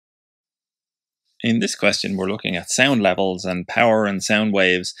In this question, we're looking at sound levels and power and sound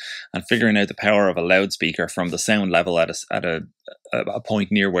waves and figuring out the power of a loudspeaker from the sound level at a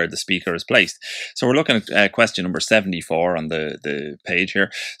point near where the speaker is placed. So we're looking at question number 74 on the page here.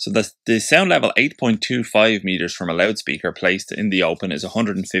 So the sound level 8.25 meters from a loudspeaker placed in the open is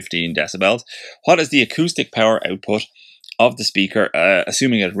 115 decibels. What is the acoustic power output of the speaker,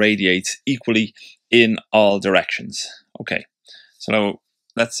 assuming it radiates equally in all directions? Okay, so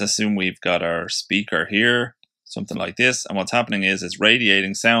let's assume we've got our speaker here, something like this, and what's happening is it's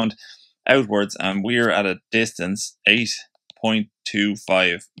radiating sound outwards, and we're at a distance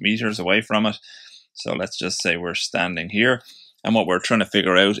 8.25 meters away from it. So let's just say we're standing here, and what we're trying to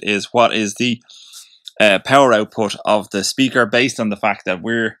figure out is what is the power output of the speaker based on the fact that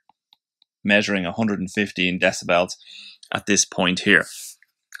we're measuring 115 decibels at this point here.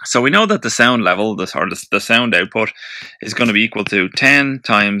 So we know that the sound level, the sound output, is going to be equal to 10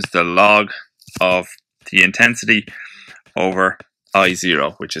 times the log of the intensity over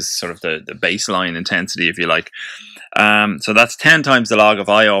I0, which is sort of the baseline intensity, if you like. So that's 10 times the log of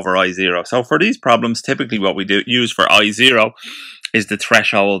I over I0. So for these problems, typically what we use for I0 is the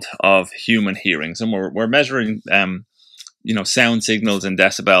threshold of human hearing. So we're measuring sound signals in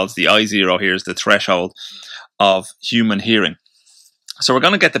decibels. The I0 here is the threshold of human hearing. So we're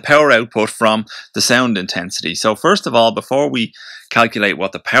going to get the power output from the sound intensity. So first of all, before we calculate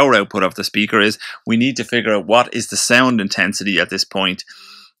what the power output of the speaker is, we need to figure out what is the sound intensity at this point,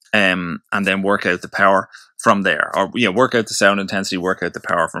 and then work out the power from there. Or work out the sound intensity, work out the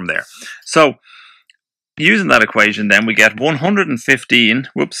power from there. So using that equation, then we get 115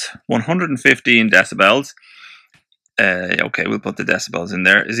 decibels. Okay, we'll put the decibels in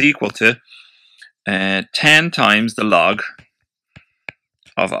there, is equal to 10 times the log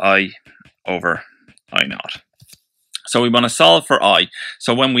of I over I naught. So we want to solve for I.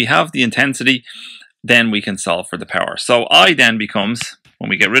 So when we have the intensity, then we can solve for the power. So I then becomes, when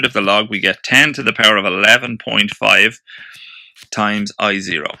we get rid of the log, we get 10 to the power of 11.5 times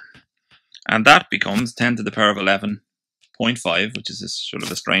I0. And that becomes 10 to the power of 11.5, which is sort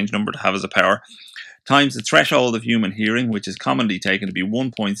of a strange number to have as a power, times the threshold of human hearing, which is commonly taken to be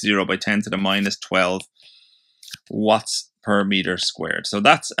 1.0 by 10 to the minus 12 watts per meter squared. So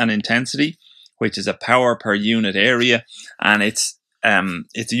that's an intensity, which is a power per unit area, and its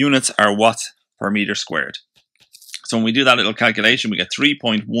units are watts per meter squared. So when we do that little calculation, we get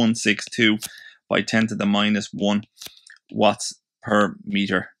 3.162 by 10 to the minus 1 watts per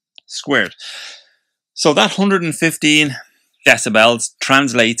meter squared. So that 115 decibels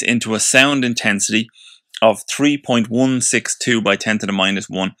translates into a sound intensity of 3.162 by 10 to the minus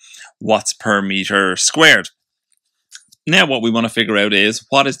 1 watts per meter squared. Now what we want to figure out is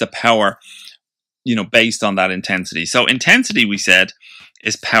what is the power, based on that intensity. So intensity, we said,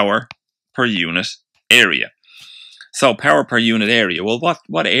 is power per unit area. So power per unit area. Well,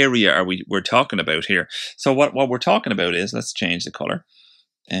 what area are we're talking about here? So what we're talking about is, let's change the color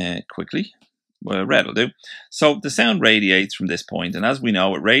quickly. Well, red will do. So the sound radiates from this point, and as we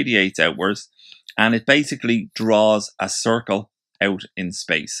know, it radiates outwards, and it basically draws a circle out in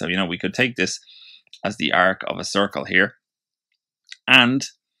space. So we could take this as the arc of a circle here. And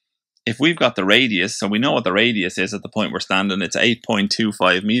if we've got the radius, so we know what the radius is at the point we're standing, it's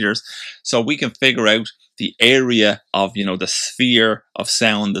 8.25 meters. So we can figure out the area of, the sphere of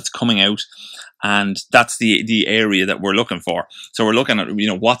sound that's coming out. And that's the area that we're looking for. So we're looking at,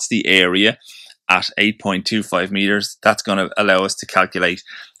 what's the area at 8.25 meters. That's going to allow us to calculate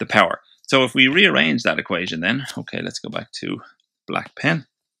the power. So if we rearrange that equation then, okay, let's go back to black pen.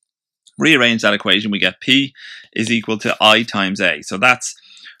 Rearrange that equation, we get P is equal to I times A. So that's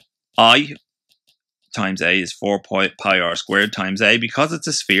I times A is 4 pi r squared times A. Because it's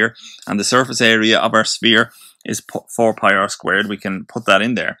a sphere and the surface area of our sphere is 4 pi r squared, we can put that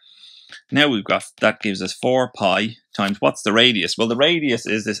in there. Now we've got, that gives us 4 pi times, what's the radius? Well, the radius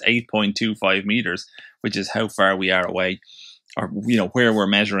is this 8.25 meters, which is how far we are away, or where we're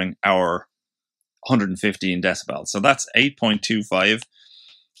measuring our 115 decibels. So that's 8.25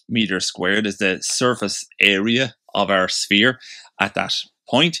 meters squared is the surface area of our sphere at that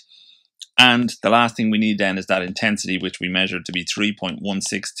point. And the last thing we need then is that intensity, which we measured to be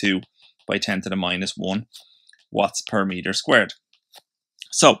 3.162 by 10 to the minus 1 watts per meter squared.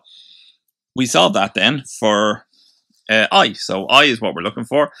 So we solve that then for I. So I is what we're looking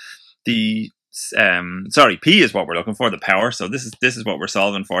for. P is what we're looking for, the power. So this is what we're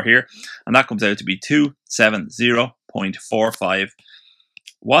solving for here, and that comes out to be 270.45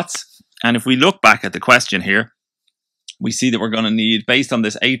 watts. And if we look back at the question here, we see that we're going to need, based on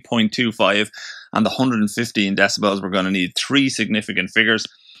this 8.25 and the 115 decibels, we're going to need three significant figures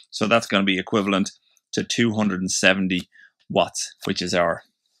So that's going to be equivalent to 270 watts, which is our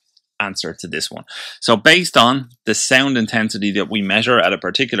answer to this one. So based on the sound intensity that we measure at a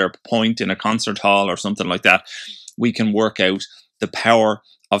particular point in a concert hall or something like that, we can work out the power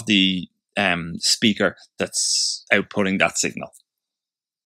of the speaker that's outputting that signal.